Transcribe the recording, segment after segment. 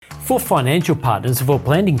For financial partners, for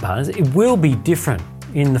planting partners, it will be different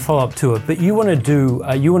in the follow-up to it, but you want to do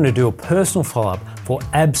a personal follow-up for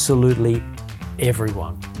absolutely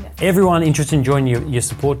everyone. Yeah. Everyone interested in joining your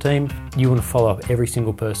support team, you want to follow up every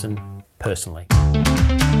single person personally.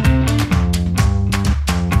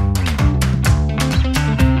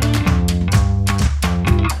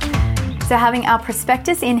 So having our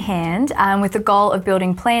prospectus in hand with the goal of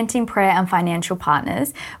building planting, prayer and financial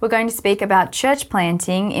partners, we're going to speak about church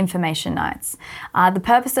planting information nights. The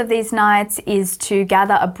purpose of these nights is to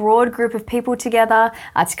gather a broad group of people together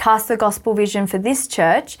to cast the gospel vision for this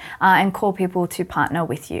church and call people to partner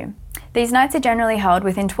with you. These nights are generally held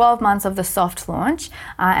within 12 months of the soft launch,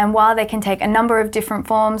 and while they can take a number of different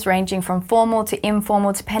forms ranging from formal to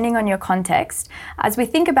informal depending on your context, as we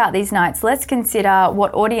think about these nights, let's consider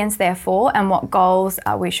what audience they're for and what goals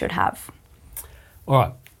we should have. All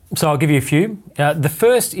right, so I'll give you a few. The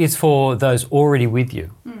first is for those already with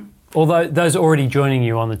you. Although those already joining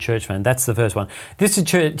you on the church plan, that's the first one. This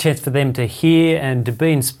is a chance for them to hear and to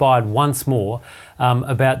be inspired once more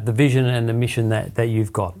about the vision and the mission that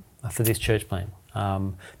you've got for this church plan.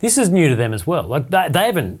 This is new to them as well. Like they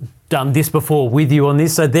haven't done this before with you on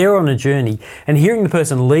this, so they're on a journey, and hearing the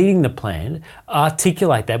person leading the plan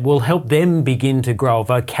articulate that will help them begin to grow a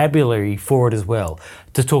vocabulary for it as well,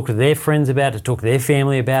 to talk to their friends about it, to talk to their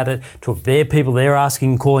family about it, talk to their people they're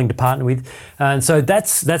asking, calling to partner with. And so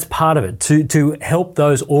that's part of it, to help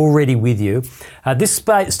those already with you. This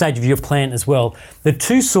stage of your plan as well, the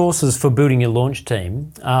two sources for building your launch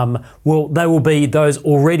team, they will be those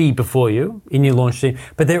already before you in your launch team,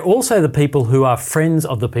 but they're also the people who are friends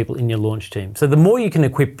of the people in your launch team. So the more you can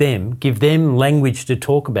equip them, give them language to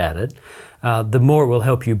talk about it, the more it will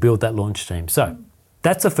help you build that launch team. So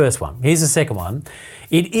that's the first one. Here's the second one.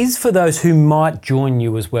 It is for those who might join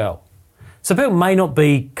you as well. So people may not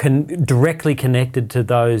be directly connected to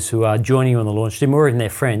those who are joining you on the launch team or even their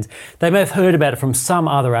friends. They may have heard about it from some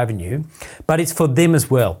other avenue, but it's for them as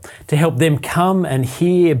well, to help them come and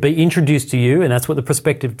hear, be introduced to you, and that's what the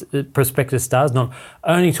prospectus does, not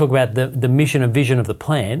only talk about the mission and vision of the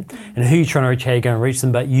plan and who you're trying to reach, how you're going to reach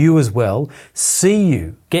them, but you as well, see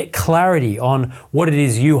you, get clarity on what it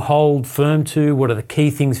is you hold firm to, what are the key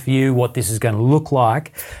things for you, what this is going to look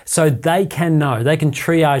like, so they can know, they can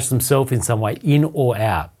triage themselves in some way, in or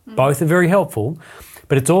out. Both are very helpful,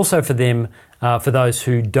 but it's also for them, for those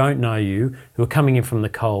who don't know you, who are coming in from the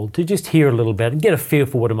cold, to just hear a little bit and get a feel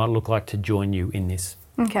for what it might look like to join you in this.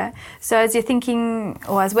 Okay, so as you're thinking,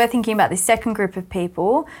 or as we're thinking about this second group of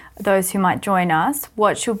people, those who might join us,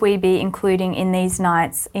 what should we be including in these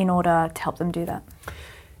nights in order to help them do that?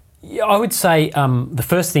 Yeah, I would say the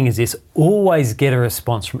first thing is this: always get a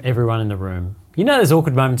response from everyone in the room. You know, there's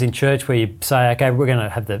awkward moments in church where you say, okay, we're going to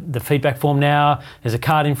have the feedback form now, there's a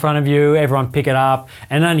card in front of you, everyone pick it up,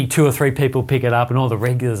 and only 2 or 3 people pick it up and all the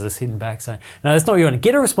regulars are sitting back saying, no, that's not what you want.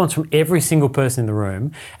 Get a response from every single person in the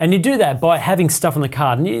room, and you do that by having stuff on the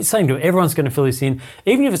card, and you're saying to them, everyone's going to fill this in,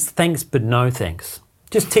 even if it's thanks but no thanks.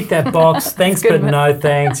 Just tick that box, thanks but no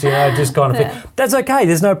thanks, just kind of thing. That's okay,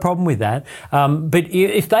 there's no problem with that. But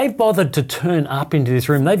if they've bothered to turn up into this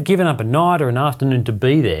room, they've given up a night or an afternoon to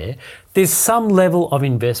be there, there's some level of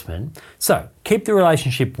investment. So keep the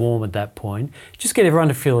relationship warm at that point. Just get everyone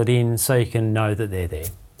to fill it in so you can know that they're there.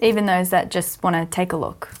 Even those that just want to take a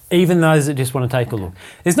look. Even those that just want to take a look.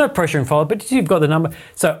 There's no pressure and follow, but you've got the number.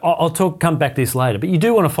 So I'll come back to this later, but you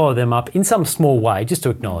do want to follow them up in some small way just to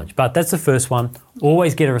acknowledge. But that's the first one.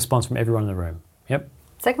 Always get a response from everyone in the room. Yep.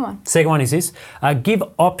 Second one. Second one is this. Give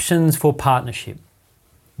options for partnership.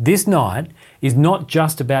 This night is not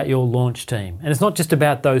just about your launch team, and it's not just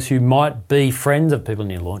about those who might be friends of people in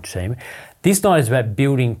your launch team. This night is about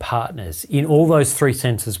building partners in all those 3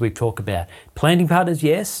 senses we've talked about. Planting partners,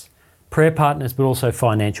 yes. Prayer partners, but also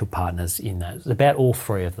financial partners in that. It's about all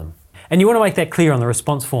 3 of them. And you want to make that clear on the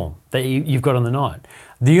response form that you've got on the night.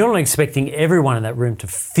 You're not expecting everyone in that room to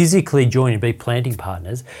physically join and be planting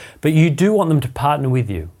partners, but you do want them to partner with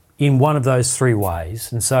you in one of those 3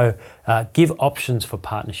 ways. And so give options for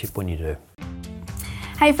partnership when you do.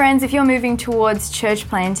 Hey friends, if you're moving towards church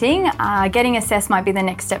planting, getting assessed might be the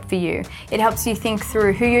next step for you. It helps you think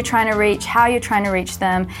through who you're trying to reach, how you're trying to reach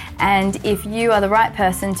them, and if you are the right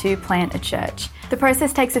person to plant a church. The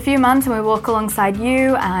process takes a few months and we walk alongside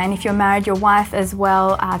you, and if you're married, your wife as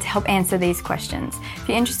well, to help answer these questions. If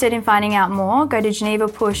you're interested in finding out more, go to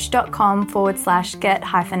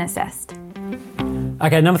genevapush.com/get-assessed.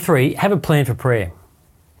 Okay, number 3, have a plan for prayer.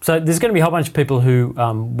 So there's going to be a whole bunch of people who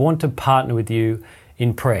want to partner with you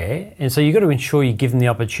in prayer, and so you've got to ensure you give them the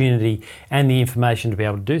opportunity and the information to be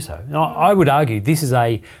able to do so. And I would argue this is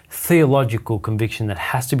a theological conviction that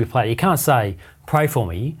has to be played. You can't say, pray for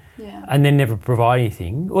me, and then never provide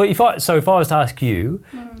anything. Well, if I was to ask you,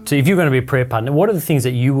 if you're going to be a prayer partner, what are the things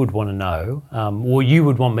that you would want to know, or you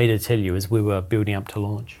would want me to tell you as we were building up to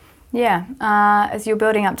launch? Yeah, as you're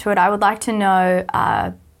building up to it, I would like to know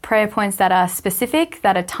prayer points that are specific,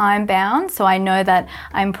 that are time bound, so I know that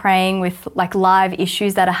I'm praying with like live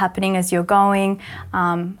issues that are happening as you're going.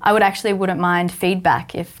 I wouldn't mind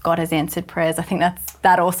feedback if God has answered prayers. I think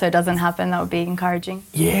that also doesn't happen. That would be encouraging.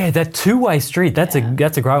 Yeah, that two-way street, that's a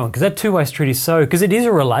great one, because that two-way street is because it is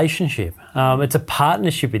a relationship. It's a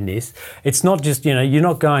partnership in this. It's not just, you're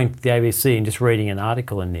not going to the ABC and just reading an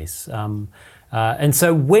article in this. And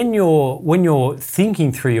so when you're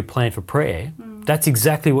thinking through your plan for prayer, that's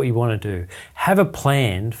exactly what you want to do. Have a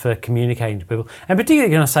plan for communicating to people. And particularly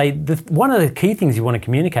going to say, one of the key things you want to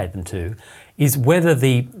communicate them to is whether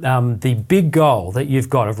the big goal that you've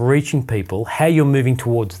got of reaching people, how you're moving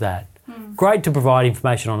towards that. Great to provide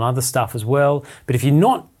information on other stuff as well, but if you're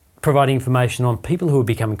not providing information on people who are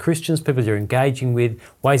becoming Christians, people you're engaging with,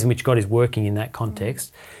 ways in which God is working in that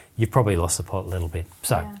context, you've probably lost the plot a little bit.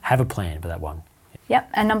 So have a plan for that one. Yep,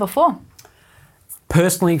 and number 4.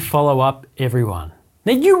 Personally follow up everyone.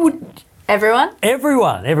 Now you would... Everyone?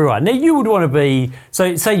 Everyone. Now you would want to be...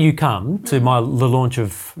 So say you come to the launch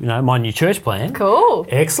of my new church plan. Cool.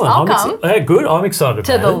 Excellent. I'll come. Good, I'm excited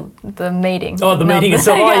about it. To the meeting. Oh, the meeting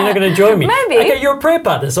itself. Oh, you're not going to join me. Maybe. Okay, you're a prayer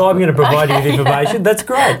partner, so I'm going to provide you with information. That's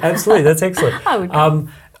great. Absolutely, that's excellent. I would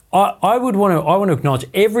come. I want to acknowledge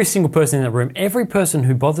every single person in that room, every person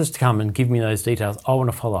who bothers to come and give me those details. I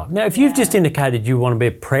want to follow up. Now, if you've just indicated you want to be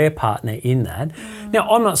a prayer partner in that, now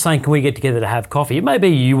I'm not saying can we get together to have coffee. It may be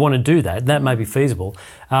you want to do that. That may be feasible,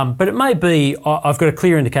 but it may be I've got a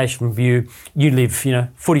clear indication from you. You live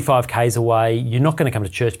 45 k's away. You're not going to come to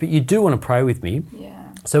church, but you do want to pray with me.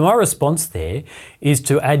 Yeah. So my response there is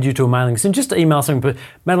to add you to a mailing list and just to email something. But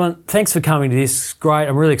Madeline, thanks for coming to this. Great.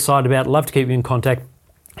 I'm really excited about it. Love to keep you in contact.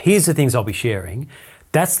 Here's the things I'll be sharing.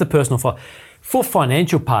 That's the personal follow-up. For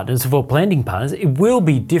financial partners, for planting partners, it will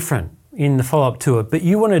be different in the follow-up to it. But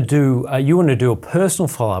you want to do a personal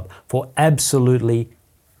follow-up for absolutely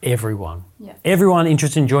everyone. Yeah. Everyone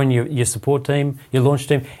interested in joining your support team, your launch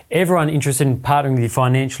team. Everyone interested in partnering with you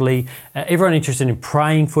financially. Everyone interested in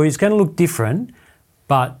praying for you. It's going to look different,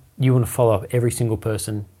 but you want to follow up every single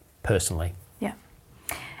person personally.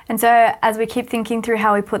 And so as we keep thinking through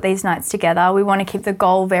how we put these nights together, we want to keep the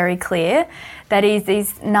goal very clear. That is,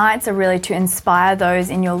 these nights are really to inspire those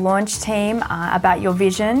in your launch team about your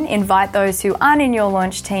vision, invite those who aren't in your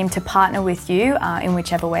launch team to partner with you in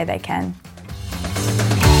whichever way they can.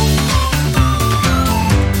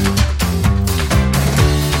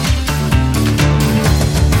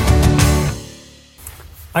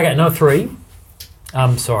 Okay, number 3.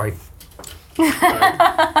 I'm sorry.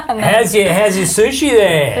 How's your sushi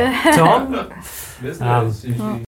there, Tom? There's no sushi.